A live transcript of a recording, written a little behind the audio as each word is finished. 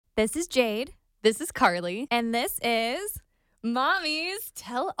This is Jade. This is Carly. And this is Mommy's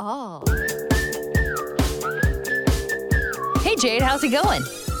Tell All. Hey, Jade, how's it going?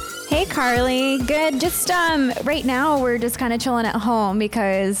 Hey, Carly. Good. Just right now, we're just kind of chilling at home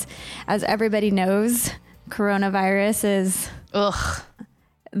because, as everybody knows, coronavirus is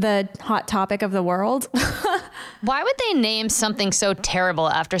the hot topic of the world. Why would they name something so terrible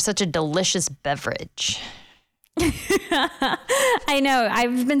after such a delicious beverage? I know.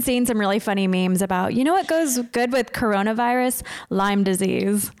 I've been seeing some really funny memes about, you know what goes good with coronavirus? Lyme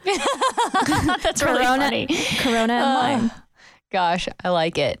disease. That's really funny. Corona and Lyme. Gosh, I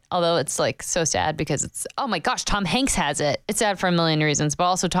like it. Although it's like so sad because it's, oh my gosh, Tom Hanks has it. It's sad for a million reasons, but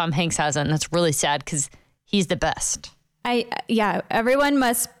also Tom Hanks has it. And that's really sad because he's the best. Everyone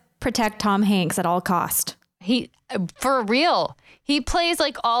must protect Tom Hanks at all cost. For real. He plays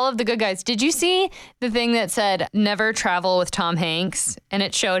like all of the good guys. Did you see the thing that said never travel with Tom Hanks? And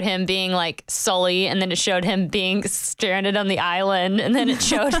it showed him being like Sully, and then it showed him being stranded on the island, and then it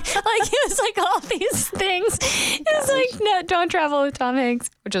showed like it was like all these things. It was like, no, don't travel with Tom Hanks,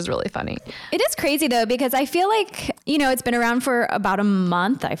 which is really funny. It is crazy though, because I feel like, it's been around for about a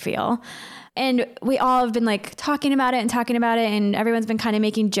month, I feel. And we all have been like talking about it, and everyone's been kind of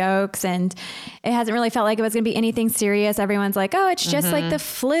making jokes, and it hasn't really felt like it was going to be anything serious. Everyone's like, oh, it's just like the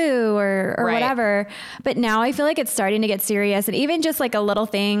flu or right. whatever. But now I feel like it's starting to get serious, and even just like a little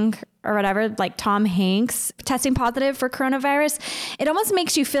thing or whatever, like Tom Hanks testing positive for coronavirus, it almost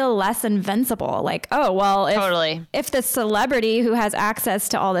makes you feel less invincible. Like, oh, well, if the celebrity who has access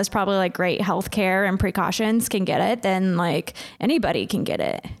to all this probably like great healthcare and precautions can get it, then like anybody can get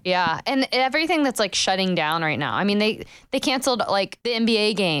it. Yeah. And everything that's like shutting down right now. I mean, they canceled like the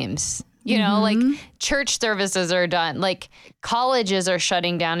NBA games, like church services are done, like colleges are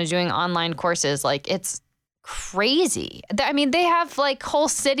shutting down and doing online courses. Like it's crazy. I mean, they have like whole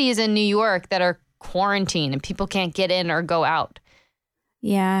cities in New York that are quarantined and people can't get in or go out.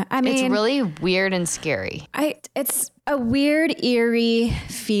 Yeah. I mean, it's really weird and scary. It's a weird, eerie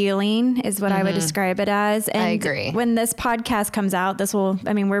feeling is what I would describe it as. And I agree. When this podcast comes out,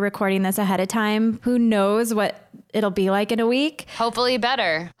 we're recording this ahead of time. Who knows what it'll be like in a week? Hopefully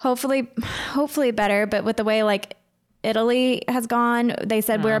better. Hopefully better. But with the way like Italy has gone, they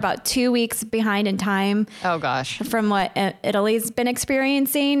said we're about 2 weeks behind in time. Oh gosh. From what Italy's been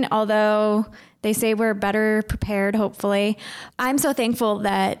experiencing, although they say we're better prepared, hopefully. I'm so thankful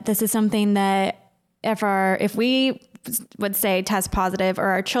that this is something that if we would say test positive, or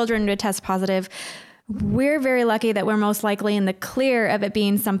our children would test positive, we're very lucky that we're most likely in the clear of it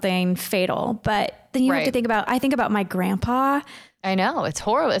being something fatal. But then you have to I think about my grandpa. I know. It's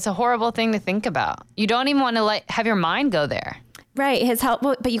horrible. It's a horrible thing to think about. You don't even want to have your mind go there. Right. His health.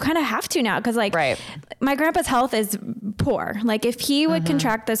 Well, but you kind of have to now because my grandpa's health is poor. Like if he would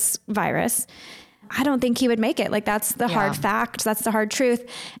contract this virus, I don't think he would make it. Like that's the hard fact. That's the hard truth.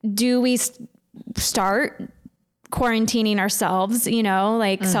 Do we start quarantining ourselves,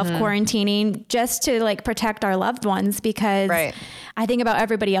 self-quarantining just to like protect our loved ones? Because I think about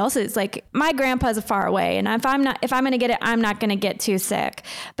everybody else's, like my grandpa's far away, and if I'm going to get it, I'm not going to get too sick,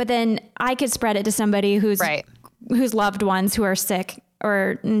 but then I could spread it to somebody whose loved ones who are sick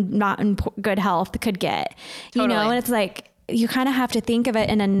or not in good health could get, and it's like, you kind of have to think of it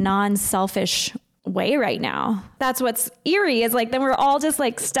in a non-selfish way right now. That's what's eerie is like, then we're all just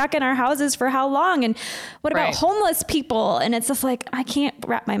like stuck in our houses for how long? And what about homeless people? And it's just like, I can't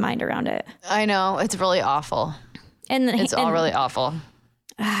wrap my mind around it. I know. It's really awful. It's all really awful.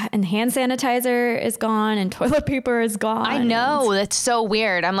 And hand sanitizer is gone and toilet paper is gone. I know. That's so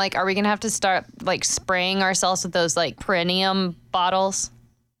weird. I'm like, are we going to have to start like spraying ourselves with those like perineum bottles?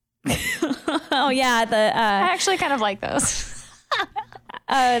 Oh yeah. I actually kind of like those.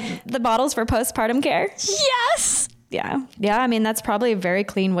 The bottles for postpartum care. Yes. Yeah. I mean, that's probably a very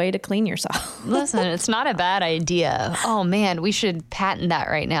clean way to clean yourself. Listen, it's not a bad idea. Oh man, we should patent that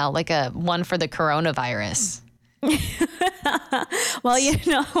right now, like a one for the coronavirus. Well, you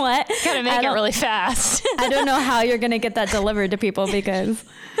know what? Gotta make it really fast. I don't know how you're gonna get that delivered to people because,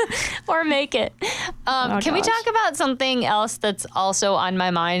 or make it. Can we talk about something else that's also on my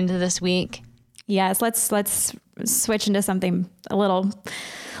mind this week? Yes, let's switch into something a little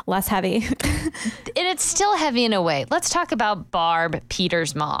less heavy. And it's still heavy in a way. Let's talk about Barb,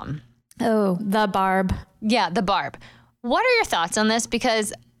 Peter's mom. Oh, the Barb. Yeah, the Barb. What are your thoughts on this?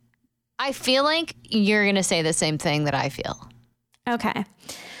 Because I feel like you're going to say the same thing that I feel. Okay.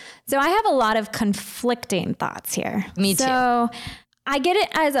 So I have a lot of conflicting thoughts here. Me too. So I get it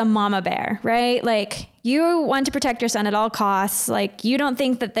as a mama bear, right? Like you want to protect your son at all costs. Like you don't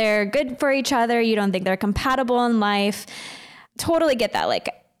think that they're good for each other. You don't think they're compatible in life. Totally get that. Like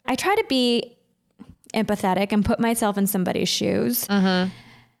I try to be empathetic and put myself in somebody's shoes. And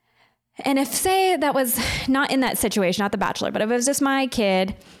if, say, that was not in that situation, not The Bachelor, but if it was just my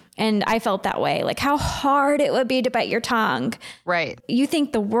kid and I felt that way, like how hard it would be to bite your tongue. Right. You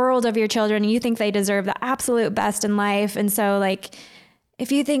think the world of your children, you think they deserve the absolute best in life. And so like,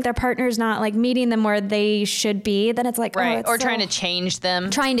 if you think their partner's not like meeting them where they should be, then it's like, right. Or trying to change them.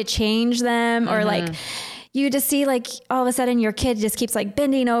 Or like, you just see like all of a sudden your kid just keeps like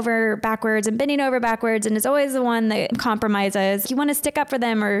bending over backwards and is always the one that compromises. You want to stick up for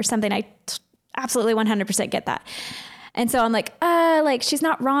them or something. I absolutely 100% get that. And so I'm like, she's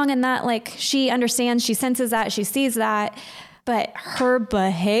not wrong in that. Like she understands, she senses that, she sees that, but her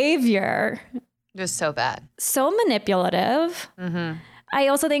behavior was so bad. So manipulative. I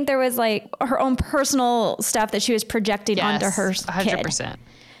also think there was like her own personal stuff that she was projecting onto her 100%. Kid.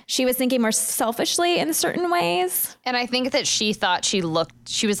 She was thinking more selfishly in certain ways. And I think that she thought she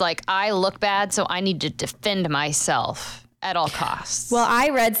was like, I look bad, so I need to defend myself at all costs. Well, I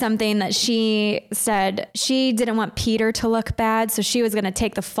read something that she said she didn't want Peter to look bad, so she was going to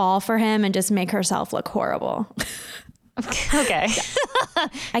take the fall for him and just make herself look horrible. Okay.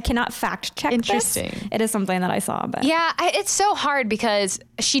 I cannot fact check Interesting. This. It is something that I saw. But yeah, it's so hard because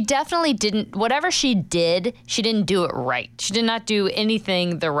she definitely didn't, whatever she didn't do it right. She did not do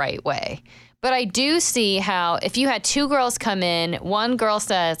anything the right way. But I do see how if you had two girls come in, one girl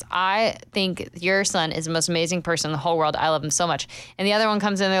says, I think your son is the most amazing person in the whole world. I love him so much. And the other one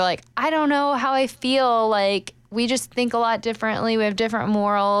comes in, they're like, I don't know how I feel. Like, we just think a lot differently. We have different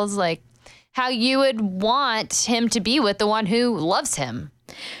morals. Like, how you would want him to be with the one who loves him.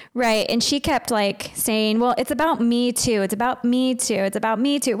 Right. And she kept like saying, well, it's about me too. It's about me too. It's about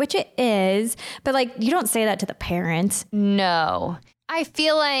me too, which it is. But like, you don't say that to the parents. No. I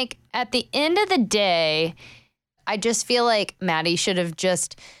feel like at the end of the day, I just feel like Maddie should have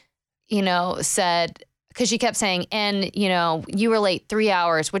just, said, because she kept saying, and, you were late 3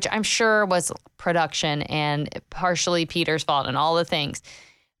 hours, which I'm sure was production and partially Peter's fault and all the things.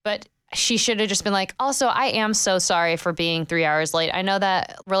 But she should have just been like, also, I am so sorry for being 3 hours late. I know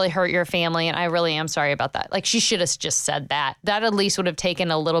that really hurt your family, and I really am sorry about that. Like, she should have just said that. That at least would have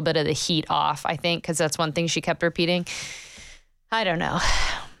taken a little bit of the heat off, I think, because that's one thing she kept repeating. I don't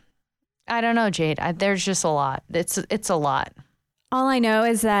know, Jade. There's just a lot. It's a lot. All I know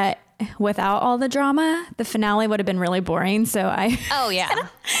is that without all the drama, the finale would have been really boring. So oh yeah.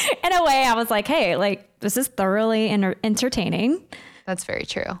 In a way, I was like, hey, like this is thoroughly entertaining. That's very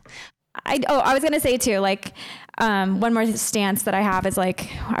true. I was going to say too, like, one more stance that I have is like,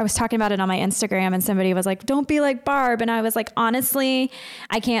 I was talking about it on my Instagram and somebody was like, don't be like Barb. And I was like, honestly,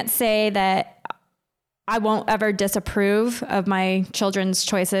 I can't say that I won't ever disapprove of my children's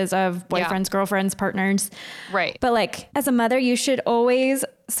choices of boyfriends, girlfriends, partners. Right. But like as a mother, you should always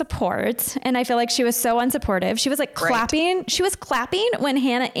support. And I feel like she was so unsupportive. She was like clapping. Right. She was clapping when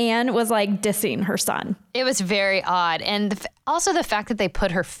Hannah Ann was like dissing her son. It was very odd. And also the fact that they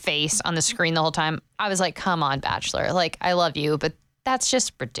put her face on the screen the whole time. I was like, come on, Bachelor. Like, I love you, but that's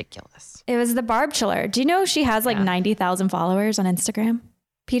just ridiculous. It was the Barb Chiller. Do you know she has like 90,000 followers on Instagram?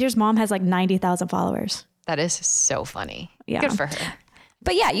 Peter's mom has like 90,000 followers. That is so funny. Yeah. Good for her.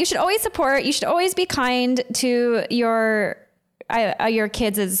 But yeah, you should always support. You should always be kind to your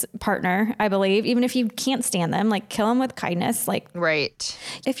kids' partner, I believe. Even if you can't stand them, like kill them with kindness. Like, right.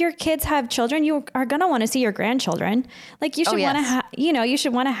 If your kids have children, you are going to want to see your grandchildren. Like you should want to you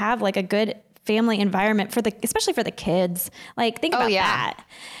should want to have like a good family environment especially for the kids. Like think about that.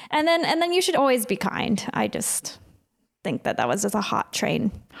 And then you should always be kind. I just think that was just a hot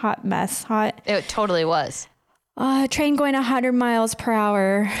mess. It totally was. Train going 100 miles per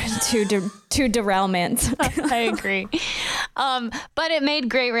hour to derailment. I agree. But it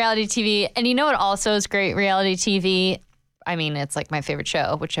made great reality TV. And you know what also is great reality TV? I mean, it's like my favorite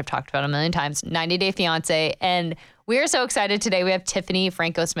show, which I've talked about a million times, 90 Day Fiancé. And we are so excited today. We have Tiffany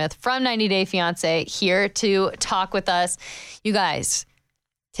Franco Smith from 90 Day Fiancé here to talk with us. You guys,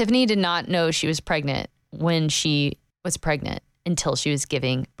 Tiffany did not know she was pregnant when she was pregnant until she was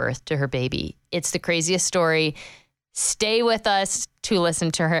giving birth to her baby. It's the craziest story. Stay with us to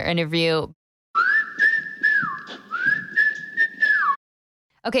listen to her interview.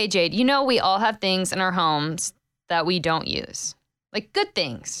 Okay, Jade, we all have things in our homes that we don't use. Like good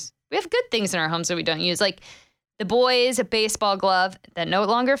things. We have good things in our homes that we don't use. Like the boys' baseball glove that no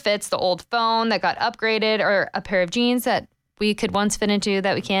longer fits, the old phone that got upgraded, or a pair of jeans that we could once fit into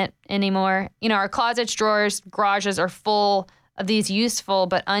that we can't anymore. Our closets, drawers, garages are full of these useful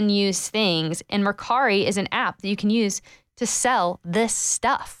but unused things. And Mercari is an app that you can use to sell this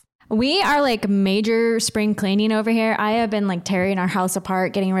stuff. We are like major spring cleaning over here. I have been like tearing our house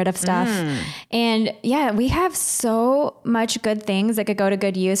apart, getting rid of stuff. And yeah, we have so much good things that could go to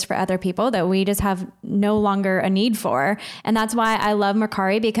good use for other people that we just have no longer a need for. And that's why I love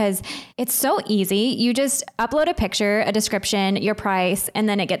Mercari, because it's so easy. You just upload a picture, a description, your price, and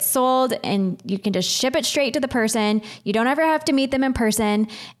then it gets sold and you can just ship it straight to the person. You don't ever have to meet them in person.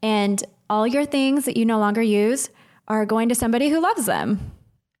 And all your things that you no longer use are going to somebody who loves them.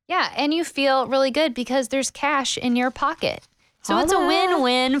 Yeah, and you feel really good because there's cash in your pocket. So it's a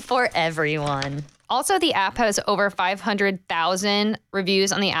win-win for everyone. Also, the app has over 500,000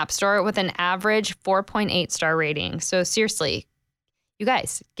 reviews on the App Store with an average 4.8 star rating. So seriously, you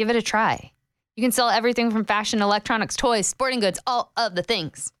guys, give it a try. You can sell everything from fashion, electronics, toys, sporting goods, all of the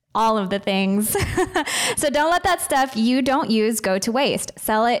things. All of the things. So don't let that stuff you don't use go to waste.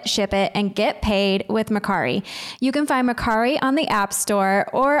 Sell it, ship it, and get paid with Mercari. You can find Mercari on the App Store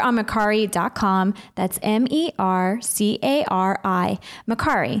or on Mercari.com. That's MERCARI.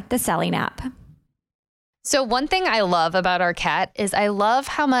 Mercari, the selling app. So one thing I love about our cat is I love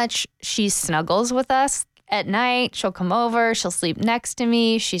how much she snuggles with us. At night, she'll come over, she'll sleep next to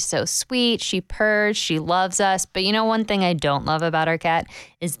me. She's so sweet. She purrs, she loves us. But you know, one thing I don't love about our cat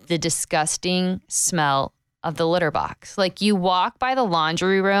is the disgusting smell of the litter box. Like you walk by the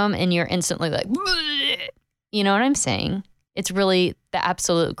laundry room and you're instantly like, bleh. You know what I'm saying? It's really the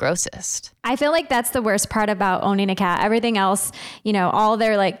absolute grossest. I feel like that's the worst part about owning a cat. Everything else, you know, all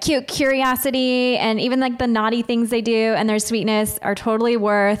their like cute curiosity and even like the naughty things they do and their sweetness are totally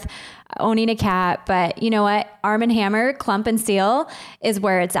worth owning a cat. But you know what? Arm & Hammer Clump and Seal is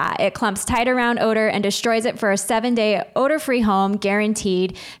where it's at. It clumps tight around odor and destroys it for a 7-day odor-free home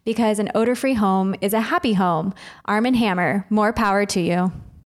guaranteed, because an odor-free home is a happy home. Arm & Hammer, more power to you.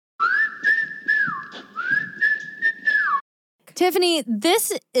 Tiffany,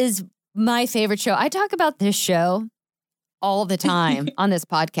 this is my favorite show. I talk about this show all the time on this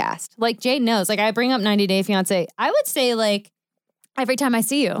podcast. Like Jade knows, like I bring up 90 Day Fiancé. I would say like every time I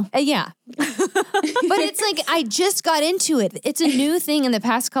see you. Yeah. But it's like I just got into it. It's a new thing in the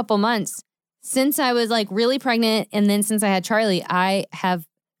past couple months. Since I was like really pregnant and then since I had Charlie, I have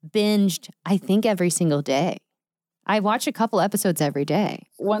binged, I think, every single day. I watch a couple episodes every day.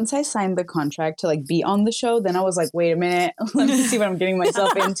 Once I signed the contract to like be on the show, then I was like, wait a minute, let me see what I'm getting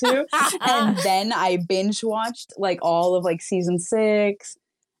myself into. And then I binge watched like all of like season 6.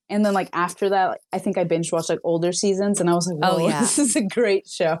 And then like after that, I think I binge watched like older seasons and I was like, whoa, this is a great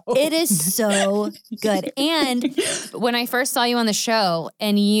show. It is so good. And when I first saw you on the show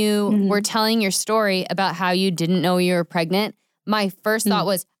and you were telling your story about how you didn't know you were pregnant, my first thought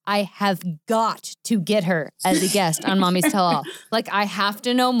was, I have got to get her as a guest on Mommy's Tell All. Like, I have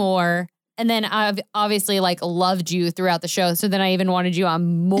to know more. And then I've obviously like loved you throughout the show. So then I even wanted you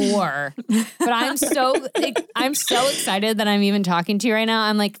on more. But I'm so excited that I'm even talking to you right now.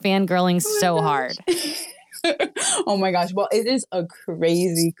 I'm like fangirling so hard. Oh my gosh. Well, it is a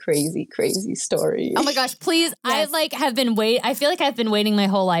crazy, crazy, crazy story. Oh my gosh, please. Yes. I feel like I've been waiting my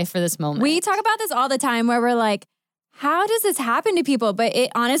whole life for this moment. We talk about this all the time where we're like, how does this happen to people? But it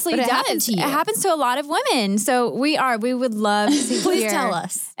honestly does. It happens to a lot of women. So we would love to Please hear tell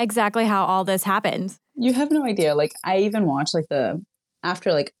us exactly how all this happened. You have no idea. Like I even watched like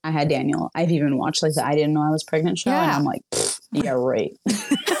after like I had Daniel, I've even watched like the I Didn't Know I Was Pregnant show. And I'm like, yeah, right.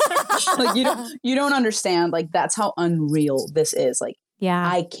 Like you don't understand. Like that's how unreal this is. Like,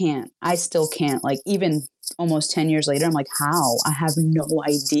 I still can't. Like even almost 10 years later, I'm like, how? I have no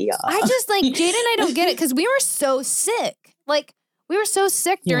idea. I just like, Jade and I don't get it because we were so sick. Like we were so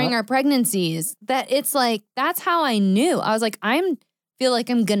sick during our pregnancies that it's like, that's how I knew. I was like, feel like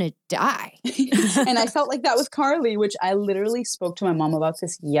I'm gonna die. And I felt like that with Carly, which I literally spoke to my mom about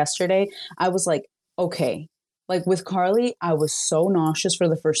this yesterday. I was like, okay. Like with Carly, I was so nauseous for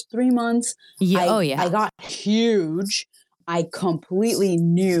the first 3 months. I got huge. I completely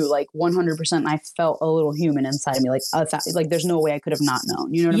knew like 100%. And I felt a little human inside of me. Like, there's no way I could have not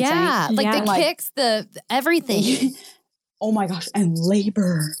known. You know what I'm saying? Yeah. Like the kicks, the everything. Oh my gosh. And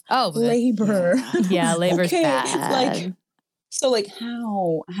labor. Oh, labor. Yeah. Labor's bad. Like, so like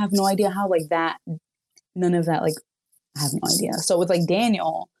how, I have no idea how like that, none of that, like I have no idea. So with like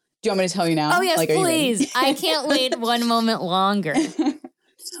Daniel, do you want me to tell you now? Oh yes, like, please. I can't wait one moment longer.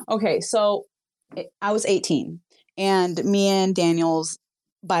 Okay. So I was 18 and me and Daniel's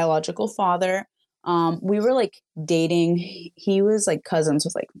biological father, we were like dating. He was like cousins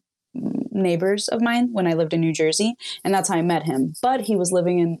with like neighbors of mine when I lived in New Jersey. And that's how I met him. But he was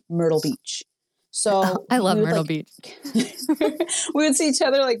living in Myrtle Beach. So I love Myrtle Beach. We would see each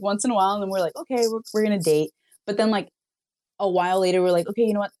other like once in a while and then we're like, okay, we're going to date. But then like a while later, we're like, okay,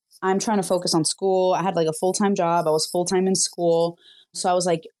 you know what? I'm trying to focus on school. I had like a full-time job. I was full-time in school. So I was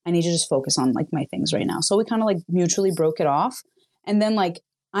like, I need to just focus on like my things right now. So we kind of like mutually broke it off. And then like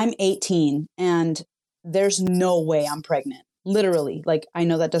I'm 18 and there's no way I'm pregnant. Literally. Like, I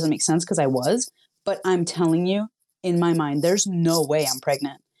know that doesn't make sense because I was, but I'm telling you, in my mind, there's no way I'm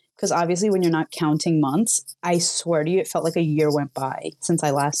pregnant. Because obviously when you're not counting months, I swear to you, it felt like a year went by since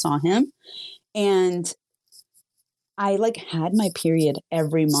I last saw him. And I like had my period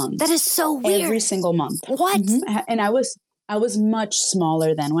every month. That is so weird. Every single month. What? Mm-hmm. And I was much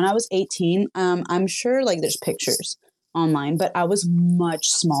smaller then. When I was 18, I'm sure like there's pictures online, but I was much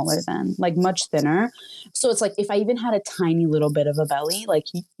smaller then, like much thinner. So it's like if I even had a tiny little bit of a belly, like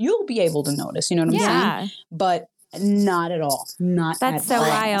you'll be able to notice, you know what I'm saying? But not at all. That's so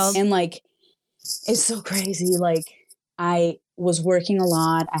wild. And like, it's so crazy. Like I was working a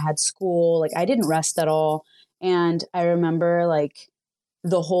lot. I had school. Like I didn't rest at all. And I remember like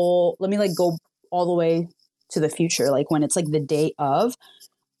let me like go all the way to the future. Like when it's like the day of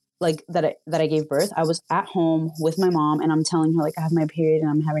like that I gave birth, I was at home with my mom and I'm telling her like I have my period and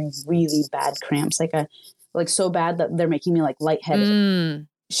I'm having really bad cramps, like so bad that they're making me like lightheaded.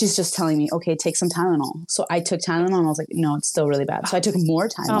 She's just telling me, okay, take some Tylenol. So I took Tylenol and I was like, no, it's still really bad. So I took more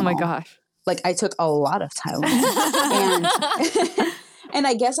Tylenol. Oh my gosh. Like I took a lot of Tylenol. and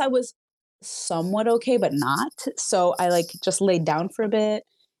I guess I was somewhat okay, but not. So I like just laid down for a bit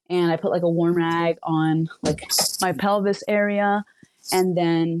and I put like a warm rag on like my pelvis area. And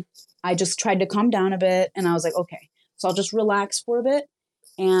then I just tried to calm down a bit and I was like, okay, so I'll just relax for a bit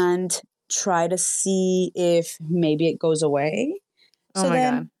and try to see if maybe it goes away. So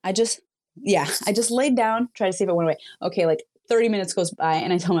God. I just laid down, try to see if it went away. Okay, like 30 minutes goes by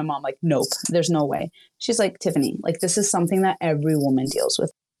and I tell my mom like, nope, there's no way. She's like, Tiffany, like this is something that every woman deals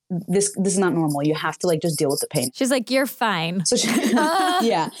with. This is not normal. You have to like just deal with the pain. She's like, you're fine. So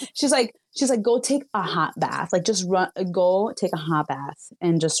yeah, she's like, go take a hot bath. Like just go take a hot bath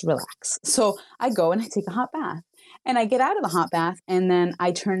and just relax. So I go and I take a hot bath and I get out of the hot bath and then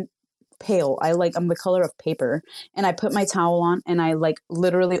I turn pale. I'm the color of paper and I put my towel on and I like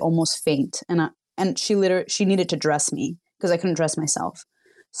literally almost faint. And she needed to dress me because I couldn't dress myself.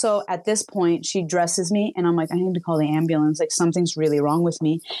 So at this point she dresses me and I'm like, I need to call the ambulance. Like something's really wrong with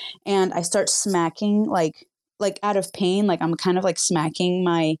me. And I start smacking like out of pain. Like I'm kind of like smacking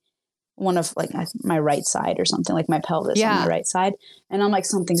one of like my right side or something, like my pelvis on my right side. And I'm like,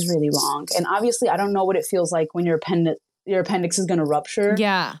 something's really wrong. And obviously I don't know what it feels like when your appendix is going to rupture.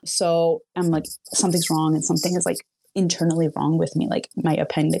 Yeah. So I'm like, something's wrong. And something is like internally wrong with me. Like my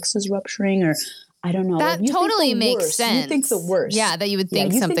appendix is rupturing or I don't know. That like, totally makes sense. You think the worst. Yeah. That you would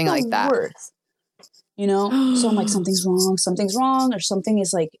think something like that. Worst, you know? So I'm like, something's wrong, or something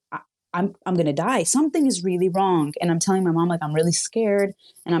is like, I'm going to die. Something is really wrong. And I'm telling my mom, like, I'm really scared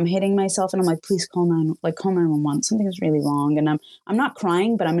and I'm hitting myself. And I'm like, please call 911. Something is really wrong. And I'm not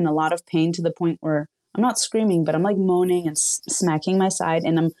crying, but I'm in a lot of pain to the point where I'm not screaming, but I'm like moaning and smacking my side.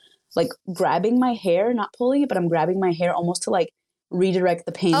 And I'm like grabbing my hair, not pulling it, but I'm grabbing my hair almost to like redirect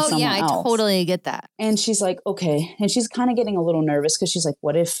the pain somewhere else. I totally get that. And she's like, okay. And she's kind of getting a little nervous because she's like,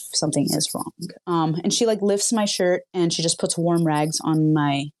 what if something is wrong? And she like lifts my shirt and she just puts warm rags on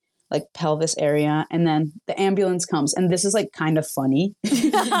my like pelvis area. And then the ambulance comes. And this is like kind of funny.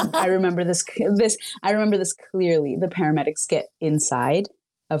 I remember this clearly. The paramedics get inside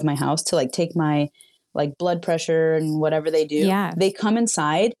of my house to like take my like blood pressure and whatever they do. Yeah. They come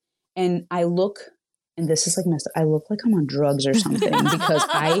inside and I look, and this is like messed up. I look like I'm on drugs or something because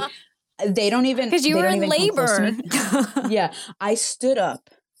they don't even, because you were in labor. Yeah. I stood up.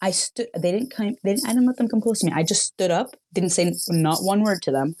 I didn't let them come close to me. I just stood up, didn't say not one word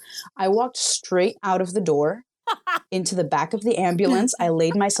to them. I walked straight out of the door into the back of the ambulance. I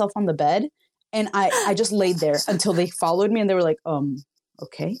laid myself on the bed and I just laid there until they followed me and they were like,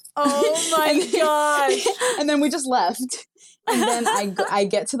 okay. Oh my gosh. And then we just left. And then I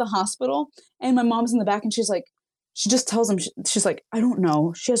get to the hospital and my mom's in the back and she's like, she just tells them, she's like, I don't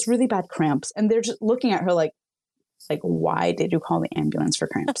know. She has really bad cramps. And they're just looking at her like, why did you call the ambulance for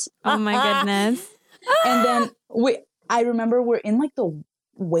cramps? Oh my goodness. And then I remember we're in like the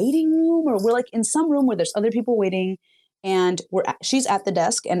waiting room or we're like in some room where there's other people waiting and she's at the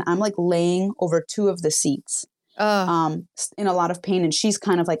desk and I'm like laying over two of the seats. In a lot of pain and she's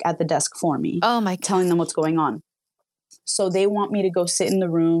kind of like at the desk for me. Oh my God. Telling them what's going on. So they want me to go sit in the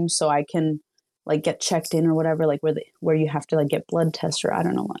room so I can like get checked in or whatever, like where you have to like get blood tests or I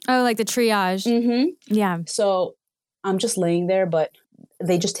don't know what. Oh, like the triage. Mm-hmm. Yeah. So I'm just laying there, but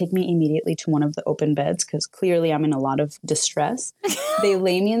they just take me immediately to one of the open beds because clearly I'm in a lot of distress. They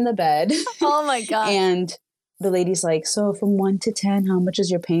lay me in the bed. Oh my God. And the lady's like, so from 1 to 10, how much is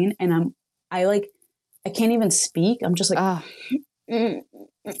your pain? And I can't even speak. I'm just like,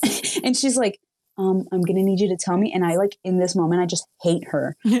 and she's like, I'm going to need you to tell me. And I like, in this moment, I just hate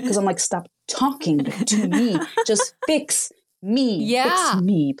her because I'm like, stop talking to me. Just fix me. Yeah. Fix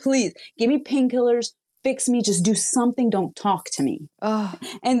me, please. Give me painkillers. Fix me. Just do something. Don't talk to me.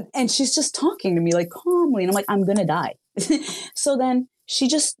 And she's just talking to me like calmly. And I'm like, I'm going to die. So then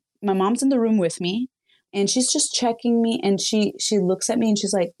my mom's in the room with me and she's just checking me. And she looks at me and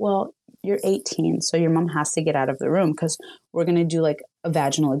she's like, well, you're 18. So your mom has to get out of the room because we're going to do like a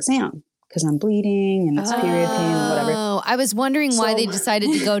vaginal exam. Because I'm bleeding and it's period pain and whatever. Oh, I was wondering why they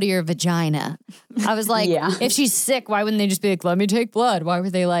decided to go to your vagina. I was like, if she's sick, why wouldn't they just be like, let me take blood? Why were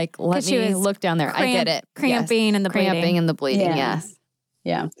they like, let me look down there? I get it. Cramping and the bleeding. Cramping and the bleeding, yes.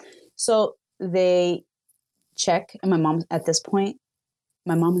 Yeah. So they check, and my mom, at this point,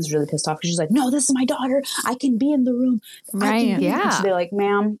 my mom is really pissed off because she's like, no, this is my daughter. I can be in the room. Right. Yeah. So they're like,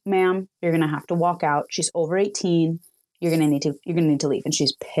 ma'am, you're going to have to walk out. She's over 18. You're gonna need to leave, and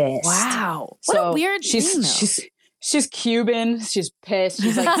she's pissed. Wow, what a weird thing, though. She's Cuban. She's pissed.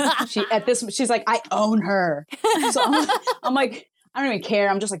 She's like she's like, I own her. So I'm like, I don't even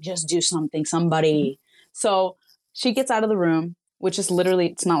care. I'm just like, just do something, somebody. So she gets out of the room, which is literally,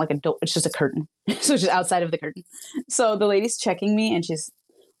 it's not like a door, it's just a curtain. So she's outside of the curtain. So the lady's checking me, and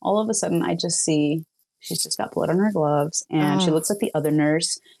all of a sudden I just see she's just got blood on her gloves, and she looks at the other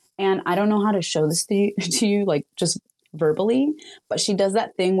nurse, and I don't know how to show this to you, like just verbally, but she does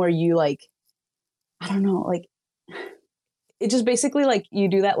that thing where you like, I don't know, like it just basically like you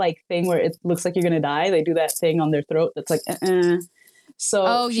do that like thing where it looks like you're gonna die. They do that thing on their throat that's like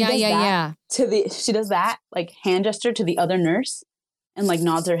So she does that like hand gesture to the other nurse and like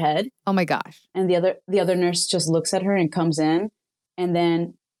nods her head. Oh my gosh. And the other nurse just looks at her and comes in, and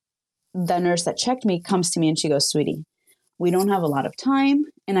then the nurse that checked me comes to me and she goes, sweetie, we don't have a lot of time,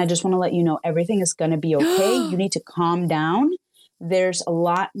 and I just want to let you know everything is going to be okay. You need to calm down. There's a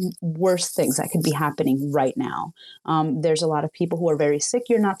lot worse things that could be happening right now. There's a lot of people who are very sick.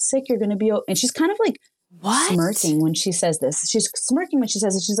 You're not sick. You're going to be okay. And she's kind of like smirking when she says this. She's smirking when she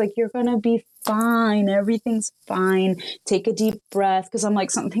says it. She's like, you're going to be fine. Everything's fine. Take a deep breath. Because I'm like,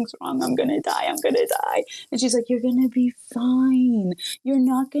 something's wrong. I'm going to die. I'm going to die. And she's like, you're going to be fine. You're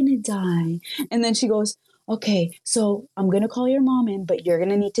not going to die. And then she goes, okay, so I'm going to call your mom in, but you're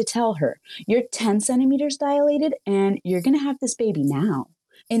going to need to tell her you're 10 centimeters dilated and you're going to have this baby now.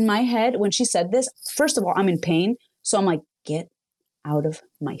 In my head, when she said this, first of all, I'm in pain. So I'm like, get out of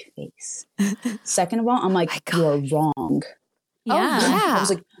my face. Second of all, I'm like, you're wrong. Yeah. Oh, yeah.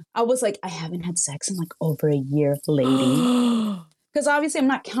 I was like, I haven't had sex in like over a year, lady. Because obviously I'm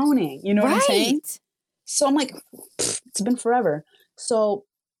not counting. You know what I'm saying? So I'm like, it's been forever. So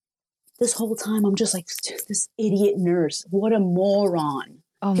this whole time, I'm just like, this idiot nurse. What a moron.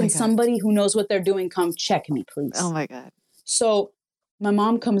 Oh my God. Can somebody who knows what they're doing come check me, please? Oh my God. So my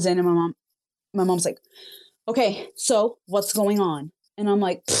mom comes in, and my mom's like, okay, so what's going on? And I'm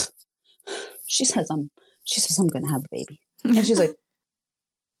like, she says I'm going to have a baby. And she's like,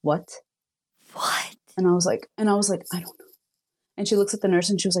 what? And I was like, I don't know. And she looks at the nurse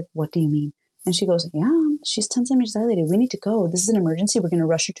and she was like, what do you mean? And she goes, yeah, she's 10 centimeters dilated. We need to go. This is an emergency. We're going to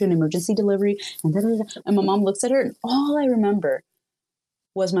rush her to an emergency delivery. And And my mom looks at her, and all I remember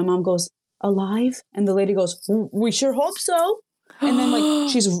was my mom goes, alive? And the lady goes, we sure hope so. And then like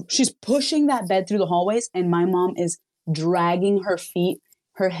she's pushing that bed through the hallways, and my mom is dragging her feet.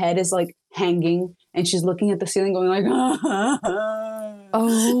 Her head is like hanging, and she's looking at the ceiling going like,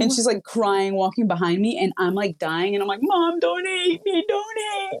 and she's like crying, walking behind me, and I'm like dying, and I'm like, Mom, don't hate me.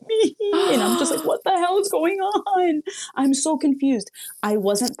 And I'm just like, what the hell is going on? I'm so confused. I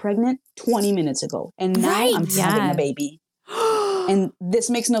wasn't pregnant 20 minutes ago, and now I'm having a baby. And this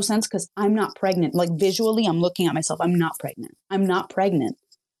makes no sense because I'm not pregnant. Like visually, I'm looking at myself. I'm not pregnant.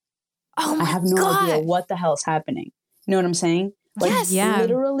 Oh my I have no idea what the hell is happening. You know what I'm saying? Like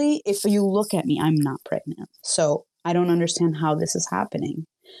literally, if you look at me, I'm not pregnant. So I don't understand how this is happening.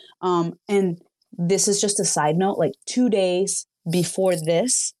 And this is just a side note. Like 2 days before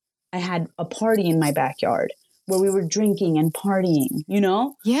this, I had a party in my backyard where we were drinking and partying, you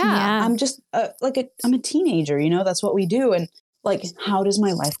know? Yeah. I'm just I'm a teenager, you know, that's what we do. And like, how does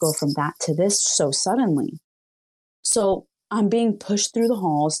my life go from that to this so suddenly? So I'm being pushed through the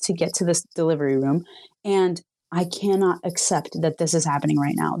halls to get to this delivery room, and I cannot accept that this is happening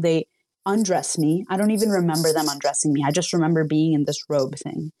right now. undress me. I don't even remember them undressing me. I just remember being in this robe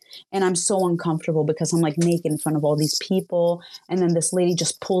thing. And I'm so uncomfortable because I'm like naked in front of all these people. And then this lady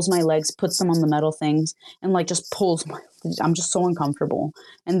just pulls my legs, puts them on the metal things, and like just pulls my, I'm just so uncomfortable.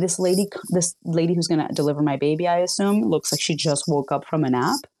 And this lady who's going to deliver my baby, I assume, looks like she just woke up from a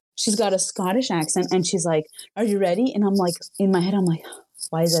nap. She's got a Scottish accent and she's like, "Are you ready?" And I'm like, in my head, I'm like,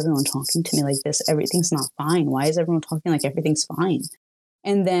 why is everyone talking to me like this? Everything's not fine. Why is everyone talking like everything's fine?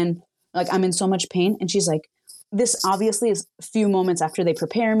 And then like, I'm in so much pain. And she's like, this obviously is a few moments after they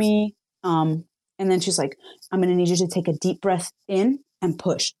prepare me. And then she's like, "I'm going to need you to take a deep breath in and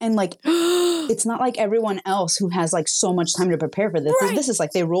push." And like, it's not like everyone else who has like so much time to prepare for this. Right. This is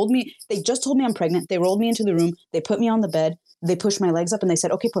like, they just told me I'm pregnant. They rolled me into the room. They put me on the bed. They pushed my legs up and they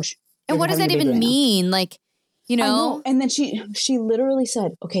said, "Okay, push." And what does that even mean? Like, you know? I know. And then she literally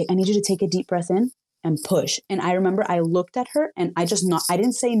said, "Okay, I need you to take a deep breath in and push." And I remember I looked at her and I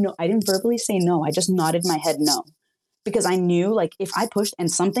didn't say no. I didn't verbally say no. I just nodded my head no. Because I knew like if I pushed and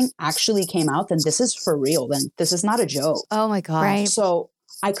something actually came out, then this is for real. Then this is not a joke. Oh my God. Right. So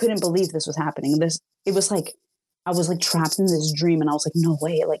I couldn't believe this was happening. It was like, I was like trapped in this dream and I was like, no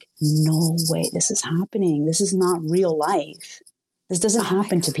way, this is happening. This is not real life. This doesn't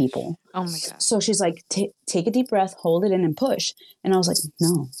happen to people. Oh my God. So she's like, take a deep breath, hold it in and push. And I was like,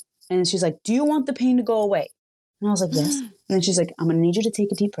 no. And she's like, "Do you want the pain to go away?" And I was like, "Yes." And then she's like, "I'm going to need you to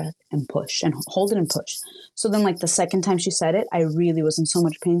take a deep breath and push and hold it and push." So then like the second time she said it, I really was in so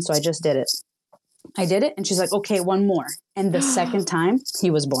much pain. So I just did it. I did it. And she's like, "Okay, one more." And the second time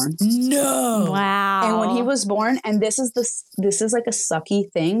he was born. No. Wow. And when he was born, and this is like a sucky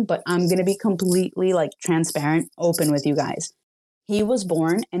thing, but I'm going to be completely like transparent, open with you guys. He was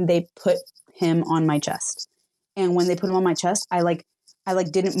born and they put him on my chest. And when they put him on my chest, I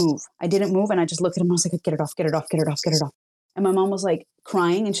didn't move. I didn't move. And I just looked at him. I was like, "Get it off, get it off, get it off, get it off." And my mom was like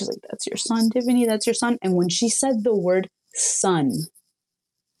crying and she's like, "That's your son, Tiffany, that's your son." And when she said the word son,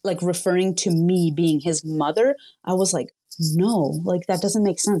 like referring to me being his mother, I was like, no, like that doesn't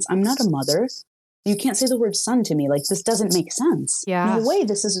make sense. I'm not a mother. You can't say the word son to me. Like this doesn't make sense. Yeah. No way.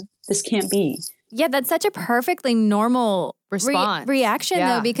 This can't be. Yeah, that's such a perfectly normal response reaction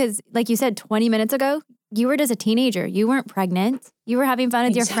though, because like you said, 20 minutes ago, you were just a teenager. You weren't pregnant. You were having fun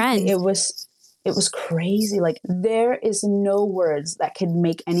with your friends. It was crazy. Like there is no words that could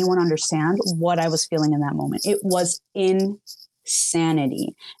make anyone understand what I was feeling in that moment. It was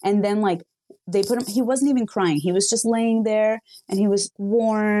insanity. And then like they put him, he wasn't even crying. He was just laying there and he was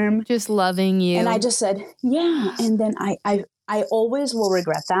warm. Just loving you. And I just said, yeah. And then I always will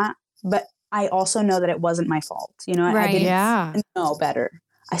regret that. But I also know that it wasn't my fault. You know, right. I didn't know better.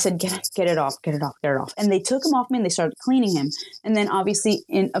 I said, get it off, get it off, get it off. And they took him off me and they started cleaning him. And then obviously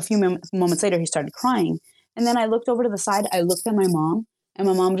in a few moments later, he started crying. And then I looked over to the side, I looked at my mom and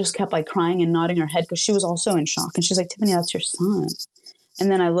my mom just kept like crying and nodding her head because she was also in shock. And she's like, "Tiffany, that's your son."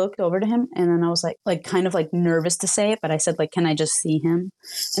 And then I looked over to him and then I was like kind of like nervous to say it, but I said like, "Can I just see him?"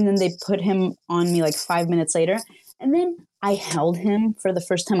 And then they put him on me like 5 minutes later. And then I held him for the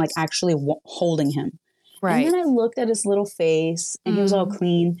first time, like actually holding him. Right. And then I looked at his little face and he was all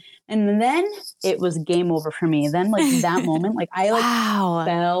clean. And then it was game over for me. Then like that moment, like I like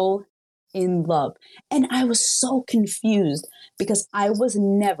fell in love. And I was so confused because I was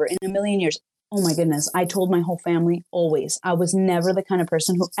never in a million years. Oh my goodness. I told my whole family always, I was never the kind of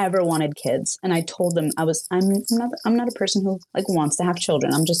person who ever wanted kids. And I told them I'm not a person who like wants to have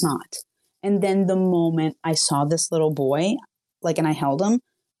children. I'm just not. And then the moment I saw this little boy, like, and I held him,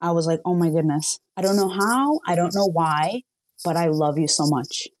 I was like, oh my goodness, I don't know how, I don't know why, but I love you so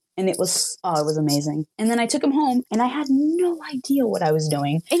much. And it was amazing. And then I took him home and I had no idea what I was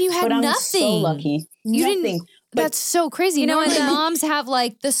doing. And you had nothing. I'm so lucky. You nothing. Didn't. That's so crazy. You know, the moms have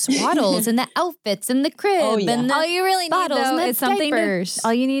like the swaddles and the outfits and the crib and the all you really need though is something.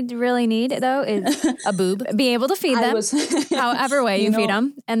 All you need though is a boob. Be able to feed them, however way you feed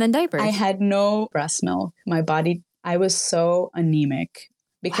them, and then diapers. I had no breast milk. My body. I was so anemic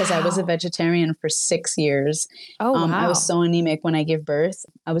because I was a vegetarian for 6 years. Oh wow! I was so anemic when I gave birth.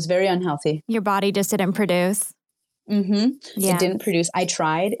 I was very unhealthy. Your body just didn't produce. Mm-hmm. Yeah. It didn't produce. I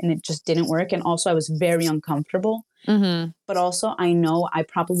tried and it just didn't work. And also I was very uncomfortable. Mm-hmm. But also I know I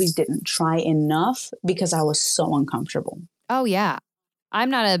probably didn't try enough because I was so uncomfortable. Oh yeah. I'm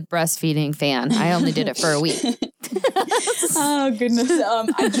not a breastfeeding fan. I only did it for a week. Oh goodness.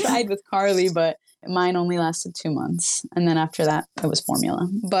 I tried with Carly, but mine only lasted 2 months. And then after that it was formula.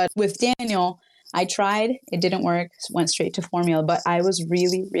 But with Daniel, I tried, it didn't work, went straight to formula, but I was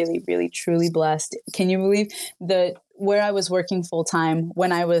really, really, really, truly blessed. Can you believe where I was working full time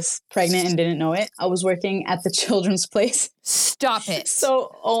when I was pregnant and didn't know it, I was working at the children's place. Stop it.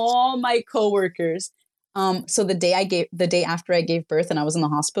 So all my coworkers, so the day after I gave birth and I was in the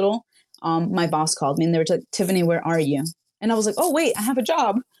hospital, my boss called me and they were like, Tiffany, where are you? And I was like, oh, wait, I have a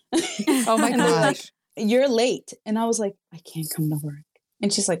job. Oh my gosh. Like, you're late. And I was like, I can't come to work.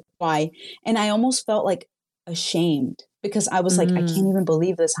 And she's like, why? And I almost felt like ashamed because I was like, I can't even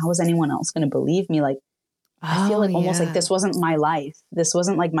believe this. How is anyone else going to believe me? Like, I feel like almost like this wasn't my life. This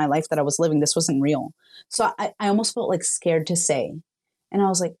wasn't like my life that I was living. This wasn't real. So I almost felt like scared to say. And I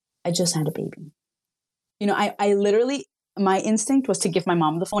was like, I just had a baby. You know, I literally, my instinct was to give my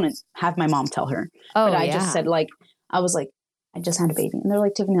mom the phone and have my mom tell her. But I just said like, I was like, I just had a baby. And they're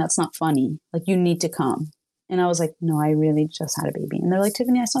like, Tiffany, that's not funny. Like, you need to come. And I was like, no, I really just had a baby. And they're like,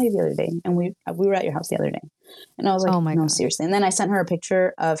 Tiffany, I saw you the other day. And we were at your house the other day. And I was like, no, seriously. And then I sent her a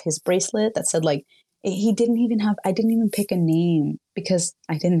picture of his bracelet that said like, I didn't even pick a name because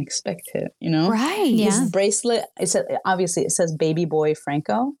I didn't expect it, you know? Right. His bracelet, obviously it says baby boy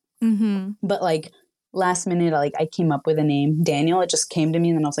Franco. Mm-hmm. But like last minute, I came up with a name, Daniel. It just came to me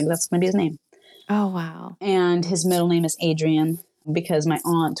and then I was like, that's going to be his name. Oh, wow. And his middle name is Adrian because my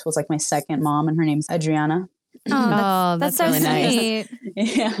aunt was like my second mom and her name's Adriana. Oh, that's so really nice.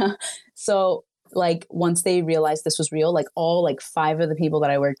 Yeah. So like once they realized this was real, like all like 5 of the people that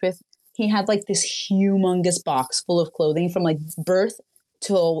I worked with, he had like this humongous box full of clothing from like birth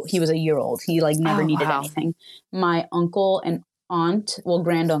till he was a year old. He like never needed anything. My uncle and aunt, well,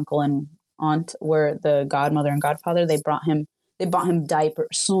 granduncle and aunt were the godmother and godfather. They bought him diapers,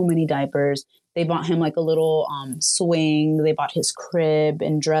 so many diapers. They bought him like a little swing. They bought his crib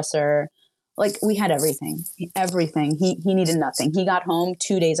and dresser. Like we had everything. He needed nothing. He got home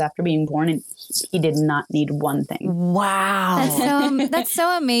 2 days after being born and he did not need one thing. Wow. That's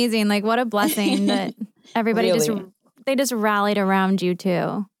so amazing. Like what a blessing that everybody just rallied around you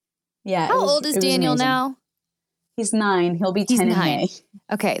too. Yeah. How old is Daniel now? He's 9. He'll be 10 in May.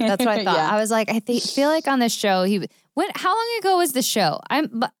 Okay, that's what I thought. I was like, feel like on this show how long ago was the show?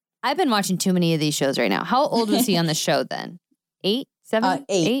 I've been watching too many of these shows right now. How old was he on the show then? 8? 7?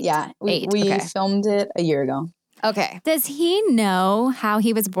 8. Yeah. We filmed it a year ago. Okay. Does he know how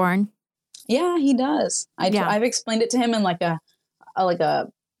he was born? Yeah, he does. I've explained it to him in like a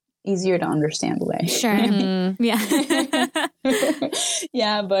easier to understand way. Sure. Mm-hmm. Yeah.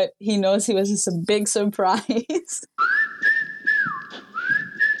 Yeah, but he knows he was just a big surprise.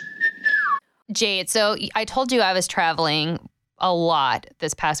 Jade, so I told you I was traveling a lot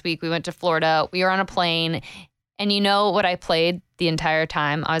this past week. We went to Florida. We were on a plane. And you know what I played the entire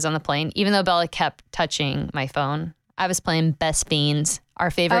time I was on the plane? Even though Bella kept touching my phone, I was playing Best Fiends,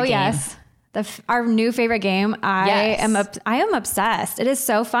 our favorite game. Yes. Our new favorite game. I am obsessed. It is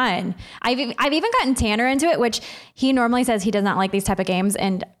so fun. I've even gotten Tanner into it, which he normally says he does not like these type of games.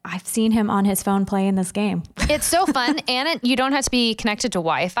 And I've seen him on his phone playing this game. It's so fun. And you don't have to be connected to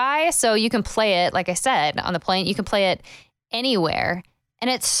Wi-Fi. So you can play it, like I said, on the plane. You can play it anywhere. And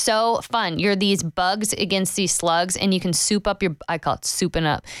it's so fun. You're these bugs against these slugs and you can I call it souping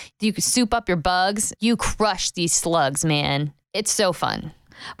up. You can soup up your bugs. You crush these slugs, man. It's so fun.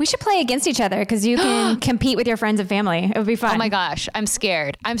 We should play against each other because you can compete with your friends and family. It would be fun. Oh my gosh. I'm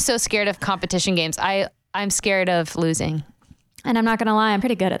scared. I'm so scared of competition games. I'm scared of losing. And I'm not going to lie. I'm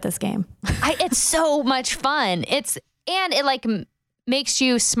pretty good at this game. It's so much fun. It like makes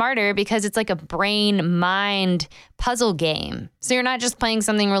you smarter because it's like a brain mind puzzle game. So you're not just playing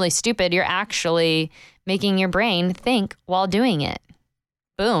something really stupid. You're actually making your brain think while doing it.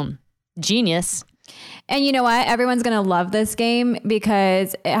 Boom. Genius. And you know what? Everyone's going to love this game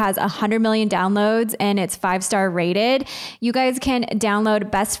because it has 100 million downloads and it's 5-star rated. You guys can download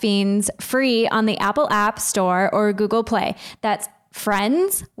Best Fiends free on the Apple App Store or Google Play. That's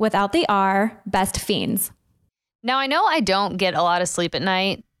Friends without the R, Best Fiends. Now, I know I don't get a lot of sleep at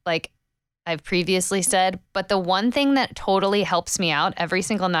night, like I've previously said, but the one thing that totally helps me out every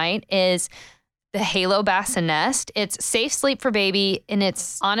single night is the Halo Bassinet. It's safe sleep for baby, and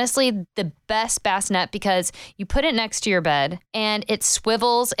it's honestly the best bassinet because you put it next to your bed, and it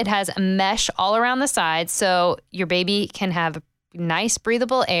swivels. It has a mesh all around the sides, so your baby can have nice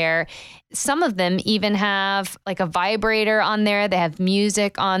breathable air. Some of them even have like a vibrator on there. They have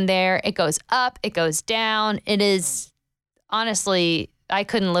music on there. It goes up, it goes down. It is honestly, I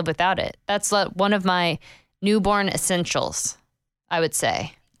couldn't live without it. That's one of my newborn essentials, I would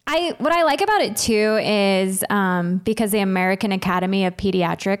say. What I like about it too is because the American Academy of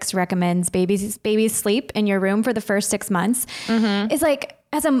Pediatrics recommends babies sleep in your room for the first 6 months. Mm-hmm. It's like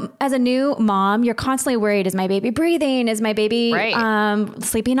as a new mom, you're constantly worried, is my baby breathing? Is my baby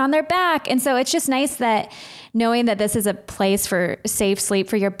sleeping on their back? And so it's just nice that knowing that this is a place for safe sleep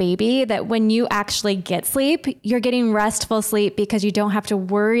for your baby, that when you actually get sleep, you're getting restful sleep because you don't have to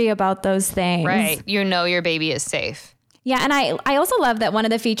worry about those things. Right. You know your baby is safe. Yeah. And I also love that one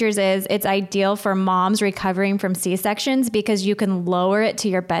of the features is it's ideal for moms recovering from C-sections because you can lower it to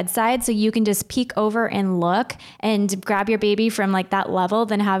your bedside. So you can just peek over and look and grab your baby from like that level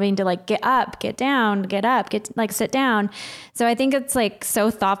than having to like get up, get down, get up, sit down. So I think it's like so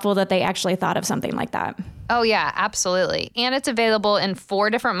thoughtful that they actually thought of something like that. Oh, yeah, absolutely. And it's available in 4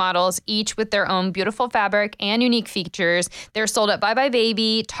 different models, each with their own beautiful fabric and unique features. They're sold at buybuy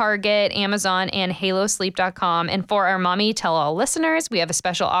BABY, Target, Amazon, and halosleep.com. And for our Mommy Tell All listeners, we have a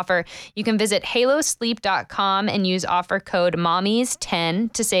special offer. You can visit halosleep.com and use offer code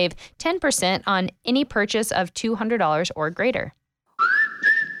MOMMIES10 to save 10% on any purchase of $200 or greater.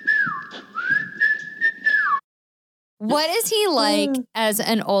 What is he like as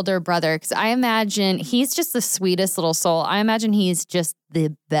an older brother? Because I imagine he's just the sweetest little soul. I imagine he's just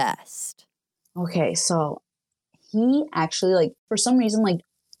the best. Okay, so he actually, like, for some reason, like,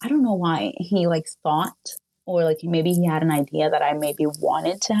 I don't know why he, like, thought or, like, maybe he had an idea that I maybe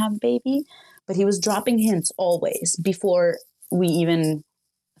wanted to have a baby, but he was dropping hints always before we even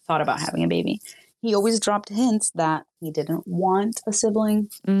thought about having a baby. He always dropped hints that he didn't want a sibling.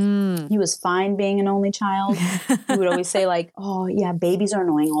 He was fine being an only child. He would always say like, oh yeah, babies are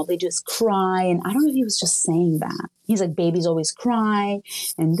annoying. All they just cry. And I don't know if he was just saying that. He's like, babies always cry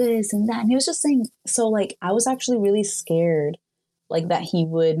and this and that. And he was just saying, so like, I was actually really scared like that he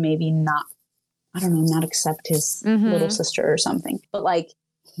would maybe not, I don't know, not accept his little sister or something. But like,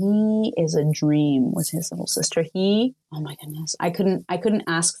 he is a dream with his little sister. Oh my goodness. I couldn't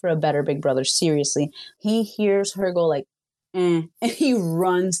ask for a better big brother. Seriously. He hears her go like, and he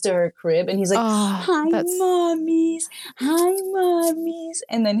runs to her crib and he's like, hi mommies. Hi mommies.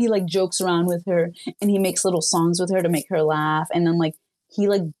 And then he like jokes around with her and he makes little songs with her to make her laugh. And then like, he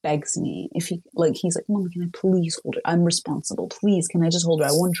like begs me if he like, he's like, Mama, can I please hold her? I'm responsible. Please. Can I just hold her?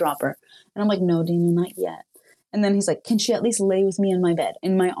 I won't drop her. And I'm like, no, Daniel, not yet. And then he's like, can she at least lay with me in my bed,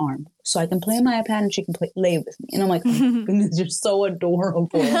 in my arm, so I can play on my iPad and she can lay with me? And I'm like, oh my goodness, you're so adorable.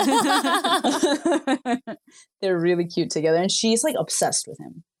 They're really cute together. And she's like obsessed with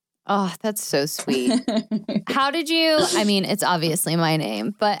him. Oh, that's so sweet. How did you, I mean, it's obviously my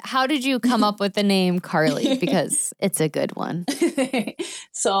name, but how did you come up with the name Carly? Because it's a good one.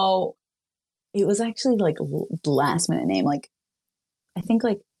 So it was actually like last minute name. Like, I think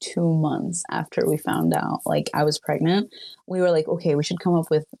like 2 months after we found out like I was pregnant, we were like, okay, we should come up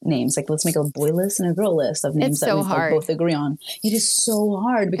with names. Like, let's make a boy list and a girl list of names that we like, both agree on. It is so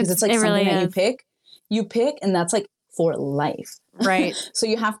hard because it's like something really that you pick and that's like for life. Right. So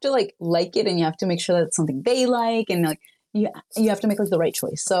you have to like it and you have to make sure that it's something they like and like you have to make like the right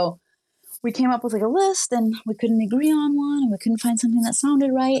choice. So we came up with like a list and we couldn't agree on one and we couldn't find something that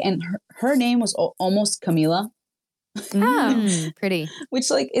sounded right. And her name was almost Camila. Pretty. Which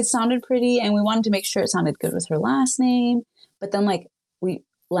like it sounded pretty and we wanted to make sure it sounded good with her last name. But then like we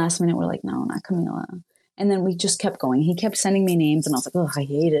last minute we're like, no, not Camila. And then we just kept going. He kept sending me names and I was like, oh, I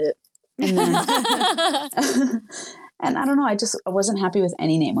hate it. And then and I don't know, I wasn't happy with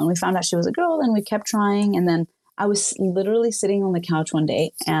any name. When we found out she was a girl, then we kept trying. And then I was literally sitting on the couch one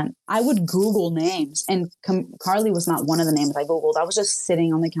day and I would Google names and Carly was not one of the names I Googled. I was just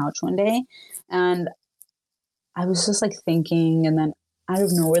sitting on the couch one day and I was just like thinking, and then out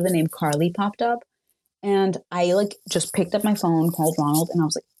of nowhere, the name Carly popped up. And I like just picked up my phone, called Ronald, and I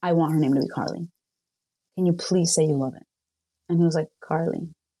was like, I want her name to be Carly. Can you please say you love it? And he was like, Carly.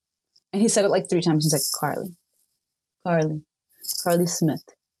 And he said it like 3 times. He's like, Carly, Carly Smith.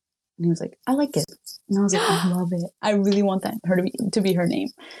 And he was like, I like it. And I was like, I love it. I really want her to be her name.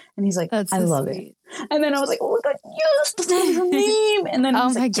 And he's like, I love it. And then I was like, oh my God, yes, that's her name. And then oh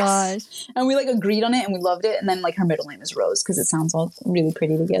my like, gosh. Yes. And we like agreed on it and we loved it. And then like her middle name is Rose because it sounds all really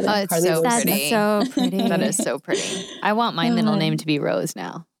pretty together. Oh, it's so pretty. So pretty. That is so pretty. I want my middle name to be Rose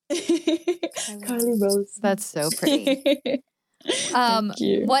now. Carly Rose. That's so pretty.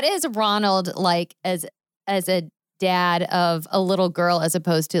 What is Ronald like as a dad of a little girl as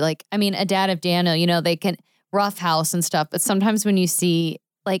opposed to like, I mean, a dad of Daniel, you know, they can roughhouse and stuff. But sometimes when you see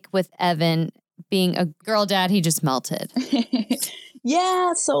like with Evan being a girl dad, he just melted.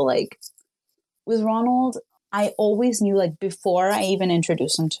 Yeah. So like with Ronald, I always knew like before I even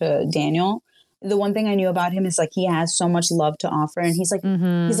introduced him to Daniel, the one thing I knew about him is like he has so much love to offer and he's like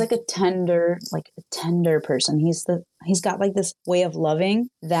he's like a tender person. He's got like this way of loving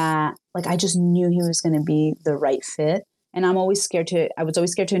that like I just knew he was going to be the right fit. And I was always scared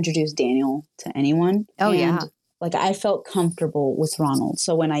to introduce Daniel to anyone. Oh, yeah. Like I felt comfortable with Ronald.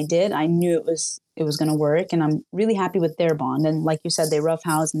 So when I did, I knew it was going to work, and I'm really happy with their bond. And like you said, they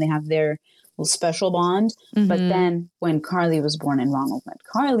roughhouse and they have their little special bond. Mm-hmm. But then when Carly was born and Ronald met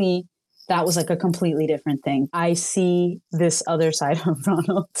Carly, that was like a completely different thing. I see this other side of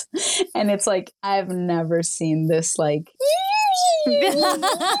Ronald, and it's like, I've never seen this like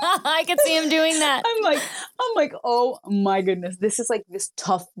I could see him doing that. I'm like, oh my goodness. This is like this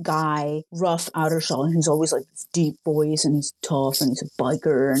tough guy, rough outer shell. And he's always like this deep voice, and he's tough, and he's a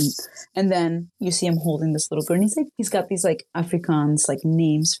biker. And then you see him holding this little girl, and he's got these like Afrikaans like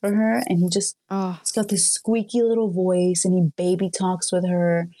names for her. And he's got this squeaky little voice, and he baby talks with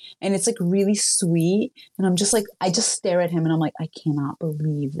her. And it's like really sweet. And I'm just like, I just stare at him and I'm like, I cannot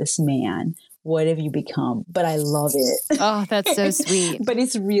believe this man. What have you become? But I love it. Oh, that's so sweet. But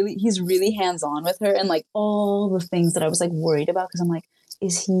he's really hands-on with her, and like all the things that I was like worried about, because I'm like,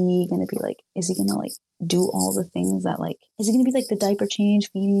 is he gonna do all the things that like, is he gonna be like the diaper change,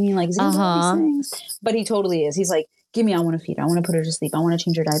 feeding, like is he gonna do all these things? But he totally is. He's like, give me, I want to feed her, I want to put her to sleep, I want to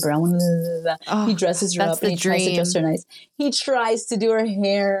change her diaper, I want to. He dresses her up, and he tries to dress her nice. He tries to do her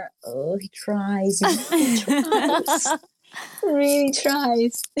hair. Oh, he tries. He tries. Really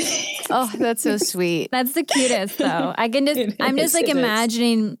tries. Oh, that's so sweet. That's the cutest though. I'm just like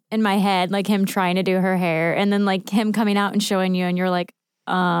imagining in my head like him trying to do her hair, and then like him coming out and showing you, and you're like,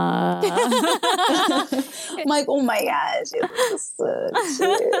 I'm like, oh my gosh, it's so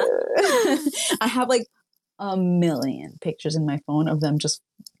cute. I have like a million pictures in my phone of them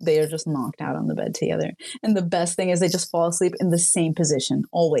they are just knocked out on the bed together. And the best thing is they just fall asleep in the same position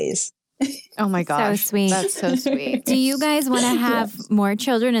always. Oh my gosh. So sweet. That's so sweet. Do you guys want to have more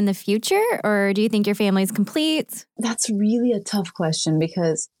children in the future, or do you think your family's complete? That's really a tough question,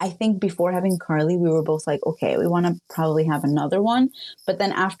 because I think before having Carly, we were both like, okay, we want to probably have another one. But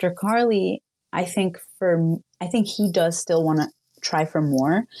then after Carly, I think he does still want to try for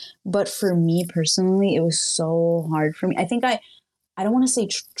more. But for me personally, it was so hard for me. I think I don't want to say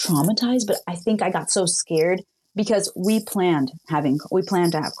traumatized, but I think I got so scared, because we planned to have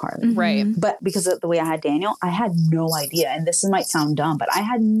Carly. Right. But because of the way I had Daniel, I had no idea. And this might sound dumb, but I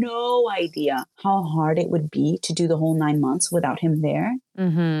had no idea how hard it would be to do the whole 9 months without him there.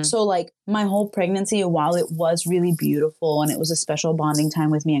 Mm-hmm. So like my whole pregnancy, while it was really beautiful and it was a special bonding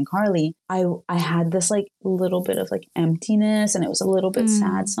time with me and Carly, I had this like little bit of like emptiness, and it was a little bit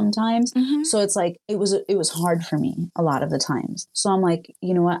sad sometimes. Mm-hmm. So it's like, it was hard for me a lot of the times. So I'm like,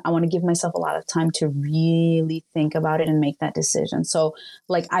 you know what? I want to give myself a lot of time to really think about it and make that decision. So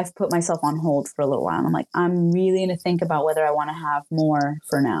like I've put myself on hold for a little while, and I'm like, I'm really going to think about whether I want to have more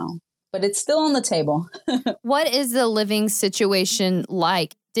for now. But it's still on the table. What is the living situation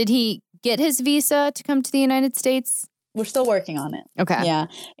like? Did he get his visa to come to the United States? We're still working on it. Okay. Yeah.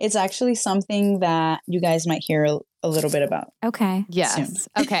 It's actually something that you guys might hear a little bit about. Okay. Yes.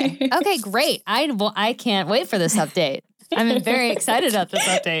 Soon. Okay. Okay, great. I can't wait for this update. I'm very excited about this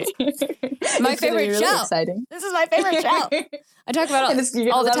update. My favorite really show. Exciting. This is my favorite show. I talk about it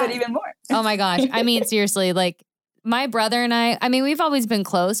all the time. It even more. Oh my gosh. I mean, seriously, like my brother and I mean, we've always been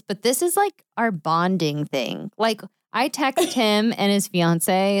close, but this is like our bonding thing. Like I text him and his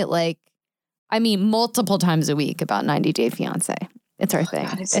fiance, like, I mean, multiple times a week about 90 Day Fiance. It's our thing.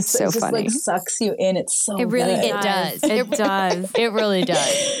 God, it's so funny. It just like sucks you in. It's so it really good. does. It does. It really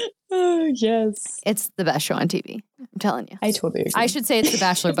does. Oh, yes. It's the best show on TV. I'm telling you. I totally agree. I should say it's The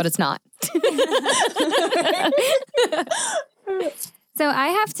Bachelor, but it's not. So I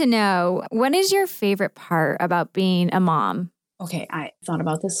have to know, what is your favorite part about being a mom? Okay, I thought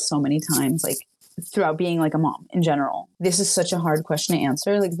about this so many times, like throughout being like a mom in general. This is such a hard question to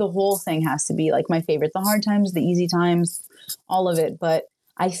answer. Like the whole thing has to be like my favorite, the hard times, the easy times, all of it. But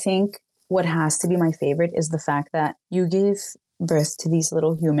I think what has to be my favorite is the fact that you give birth to these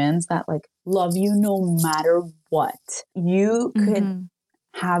little humans that like love you no matter what. You could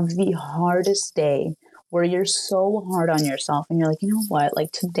have the hardest day where you're so hard on yourself and you're like, you know what,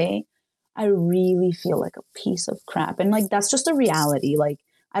 like today I really feel like a piece of crap. And like, that's just a reality. Like,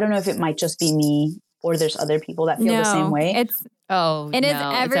 I don't know if it might just be me or there's other people that feel the same way. It is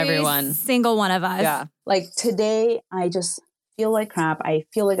every single one of us. Yeah. Like today I just feel like crap. I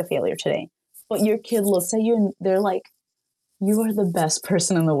feel like a failure today. But your kid looks at you and they're like, you are the best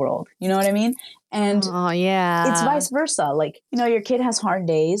person in the world. You know what I mean? And oh, yeah. It's vice versa. Like, you know, your kid has hard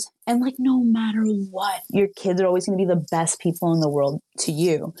days and like, no matter what, your kids are always going to be the best people in the world to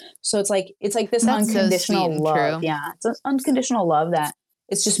you. So it's like this That's unconditional so love. true. Yeah. It's an unconditional love that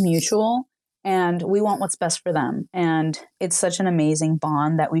it's just mutual. and we want what's best for them. And it's such an amazing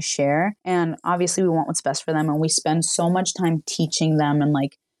bond that we share. And obviously we want what's best for them. And we spend so much time teaching them and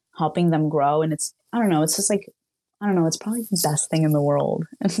like helping them grow. And it's, I don't know, it's just like, I don't know, it's probably the best thing in the world.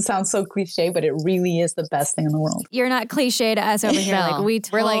 It sounds so cliche, but it really is the best thing in the world. You're not cliche to us over here. No,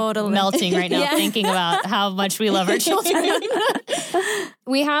 Like we're like melting right now thinking about how much we love our children.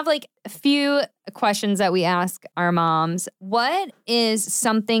 We have like a few questions that we ask our moms. What is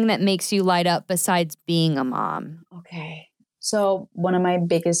something that makes you light up besides being a mom? Okay. So one of my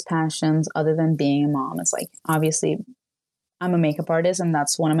biggest passions other than being a mom is like, obviously I'm a makeup artist, and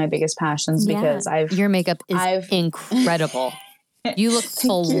that's one of my biggest passions because your makeup is incredible. You look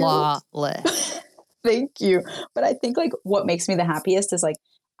flawless. Thank you. But I think like what makes me the happiest is like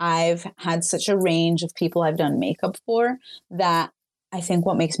I've had such a range of people I've done makeup for that I think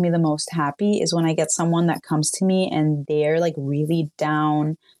what makes me the most happy is when I get someone that comes to me and they're like really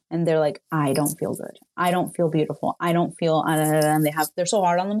down and they're like, I don't feel good. I don't feel beautiful. I don't feel, and they're so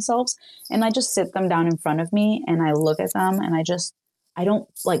hard on themselves. And I just sit them down in front of me and I look at them and I don't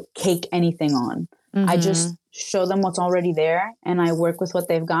like cake anything on. Mm-hmm. I just show them what's already there and I work with what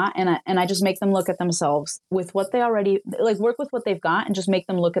they've got. And I just make them look at themselves with what they already, like work with what they've got and just make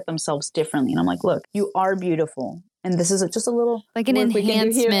them look at themselves differently. And I'm like, look, you are beautiful. And this is just a little, like an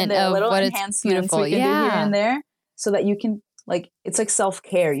enhancement of what it's beautiful. We can do here and there so that you can, like, it's like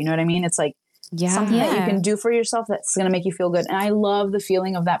self-care. You know what I mean? It's like something that you can do for yourself that's going to make you feel good. And I love the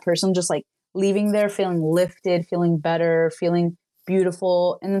feeling of that person just like leaving there, feeling lifted, feeling better, feeling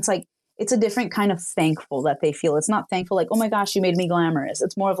beautiful. And it's like, it's a different kind of thankful that they feel. It's not thankful like, oh my gosh, you made me glamorous.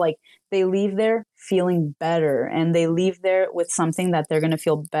 It's more of like they leave there feeling better and they leave there with something that they're going to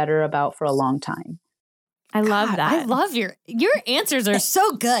feel better about for a long time. I love that. I love your answers are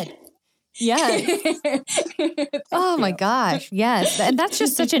so good. Yes. Oh my gosh. Yes. And that's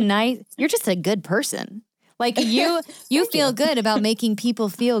just such a nice, you're just a good person. Like you feel good about making people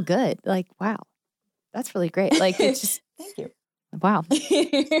feel good. Like, wow, that's really great. Like it's just, thank you. Wow.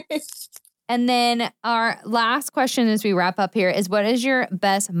 And then our last question as we wrap up here is, what is your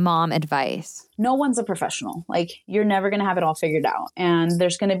best mom advice? No one's a professional. Like you're never going to have it all figured out. And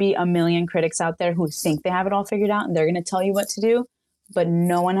there's going to be a million critics out there who think they have it all figured out and they're going to tell you what to do, but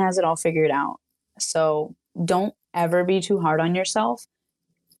no one has it all figured out. So don't ever be too hard on yourself.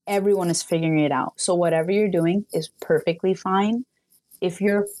 Everyone is figuring it out. So whatever you're doing is perfectly fine. If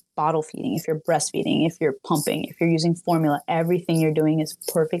you're bottle feeding, if you're breastfeeding, if you're pumping, if you're using formula, everything you're doing is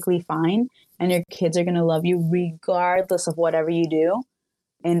perfectly fine. And your kids are going to love you regardless of whatever you do.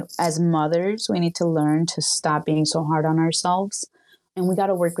 And as mothers, we need to learn to stop being so hard on ourselves. And we got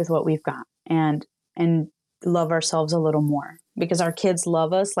to work with what we've got and love ourselves a little more because our kids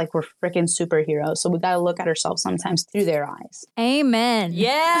love us like we're freaking superheroes. So we got to look at ourselves sometimes through their eyes. Amen.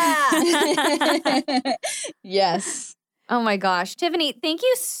 Yeah. Yes. Oh my gosh. Tiffany, thank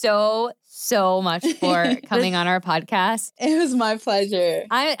you so much for coming on our podcast. It was my pleasure.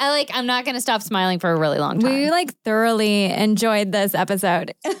 I'm not going to stop smiling for a really long time. We thoroughly enjoyed this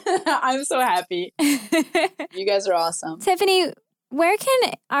episode. I'm so happy. You guys are awesome. Tiffany, where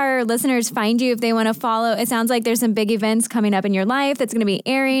can our listeners find you if they want to follow? It sounds like there's some big events coming up in your life that's going to be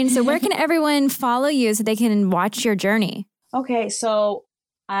airing. So where can everyone follow you so they can watch your journey? Okay, so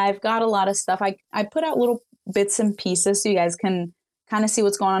I've got a lot of stuff. I put out little bits and pieces so you guys can kind of see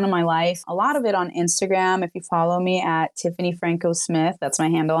what's going on in my life. A lot of it on Instagram. If you follow me at Tiffany Franco Smith, that's my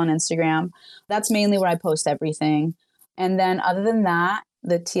handle on Instagram. That's mainly where I post everything. And then other than that,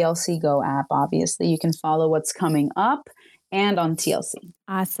 the TLC Go app, obviously, you can follow what's coming up and on TLC.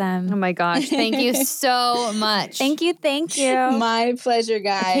 Awesome. Oh my gosh. Thank you so much. Thank you. My pleasure,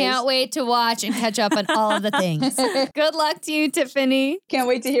 guys. I can't wait to watch and catch up on all of the things. Good luck to you, Tiffany. Can't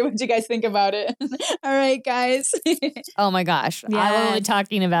wait to hear what you guys think about it. All right, guys. Oh my gosh. Yes. I will be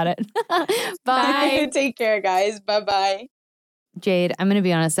talking about it. Bye. Take care, guys. Bye-bye. Jade, I'm going to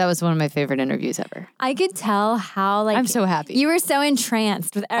be honest, that was one of my favorite interviews ever. I could tell how I'm so happy. You were so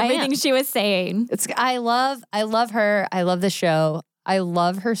entranced with everything she was saying. I love her. I love the show. I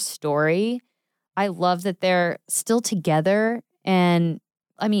love her story. I love that they're still together. And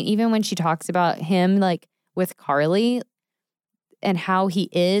I mean, even when she talks about him, like with Carly and how he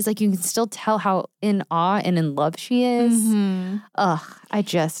is, like you can still tell how in awe and in love she is. Mm-hmm.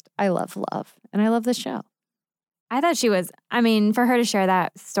 I love love. And I love the show. I thought for her to share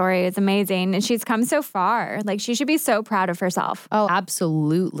that story is amazing. And she's come so far. Like, she should be so proud of herself. Oh,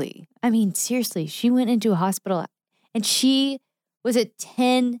 absolutely. I mean, seriously, she went into a hospital and she was at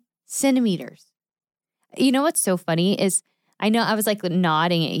 10 centimeters. You know what's so funny is I know I was like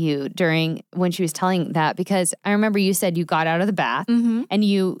nodding at you during when she was telling that because I remember you said you got out of the bath and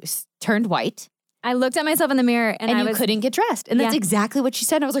you turned white. I looked at myself in the mirror and you couldn't get dressed. And that's exactly what she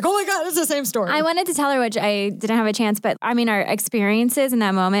said. And I was like, oh my God, it's the same story. I wanted to tell her, which I didn't have a chance, but I mean, our experiences in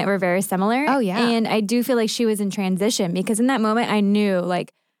that moment were very similar. Oh yeah. And I do feel like she was in transition because in that moment I knew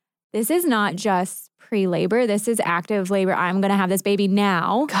like, this is not just pre-labor. This is active labor. I'm going to have this baby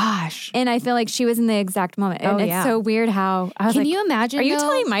now. Gosh. And I feel like she was in the exact moment. And it's so weird how I was Can you imagine? Are you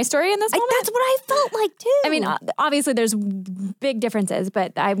telling my story in this moment? That's what I felt like too. I mean, obviously there's big differences,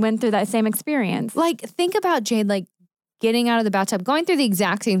 but I went through that same experience. Like think about Jade, like getting out of the bathtub, going through the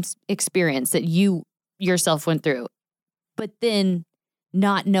exact same experience that you yourself went through, but then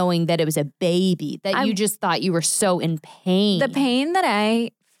not knowing that it was a baby, that you just thought you were so in pain. The pain that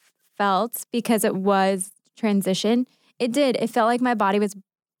I felt because it was transition, it felt like my body was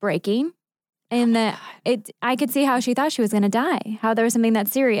breaking and that I could see how she thought she was going to die, how there was something that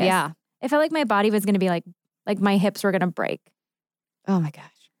serious. Yeah. It felt like my body was going to be like my hips were going to break. Oh my gosh.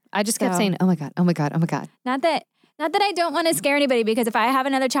 I just kept saying, oh my God, oh my God, oh my God. Not that I don't want to scare anybody because if I have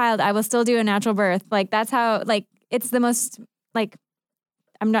another child, I will still do a natural birth. Like that's how, like, it's the most, like,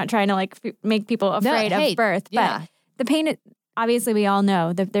 I'm not trying to like make people afraid of birth, but the pain, obviously, we all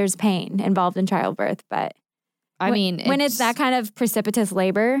know that there's pain involved in childbirth, but I mean, when it's that kind of precipitous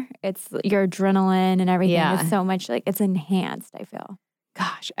labor, it's your adrenaline and everything is so much like it's enhanced, I feel.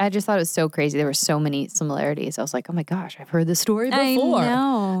 Gosh, I just thought it was so crazy. There were so many similarities. I was like, oh my gosh, I've heard this story before. I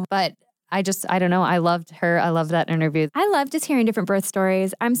know. But I don't know. I loved her. I loved that interview. I love just hearing different birth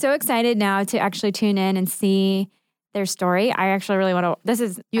stories. I'm so excited now to actually tune in and see their story. I actually really want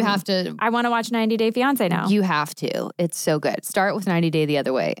to, I want to watch 90 Day Fiancé now. You have to. It's so good. Start with 90 Day the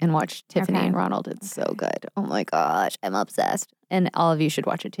other way and watch Tiffany and Ronald. It's so good. Oh my gosh, I'm obsessed. And all of you should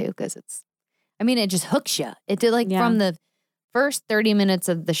watch it too because it just hooks you. It did from the first 30 minutes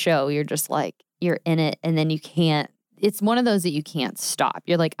of the show, you're just like, you're in it and then you can't, it's one of those that you can't stop.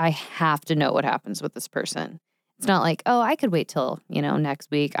 You're like, I have to know what happens with this person. It's not like, oh, I could wait till,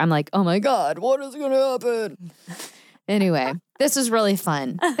 next week. I'm like, oh my God, what is going to happen? Anyway, this was really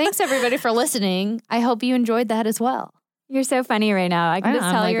fun. Thanks everybody for listening. I hope you enjoyed that as well. You're so funny right now. I can just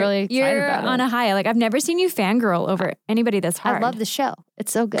tell really you're on a high. Like I've never seen you fangirl over anybody this hard. I love the show.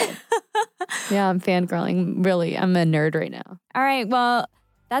 It's so good. Yeah, I'm fangirling. Really, I'm a nerd right now. All right. Well,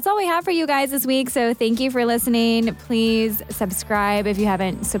 that's all we have for you guys this week. So thank you for listening. Please subscribe if you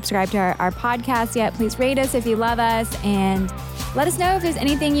haven't subscribed to our podcast yet. Please rate us if you love us and let us know if there's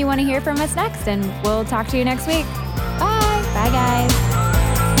anything you want to hear from us next. And we'll talk to you next week. Bye. Bye, guys.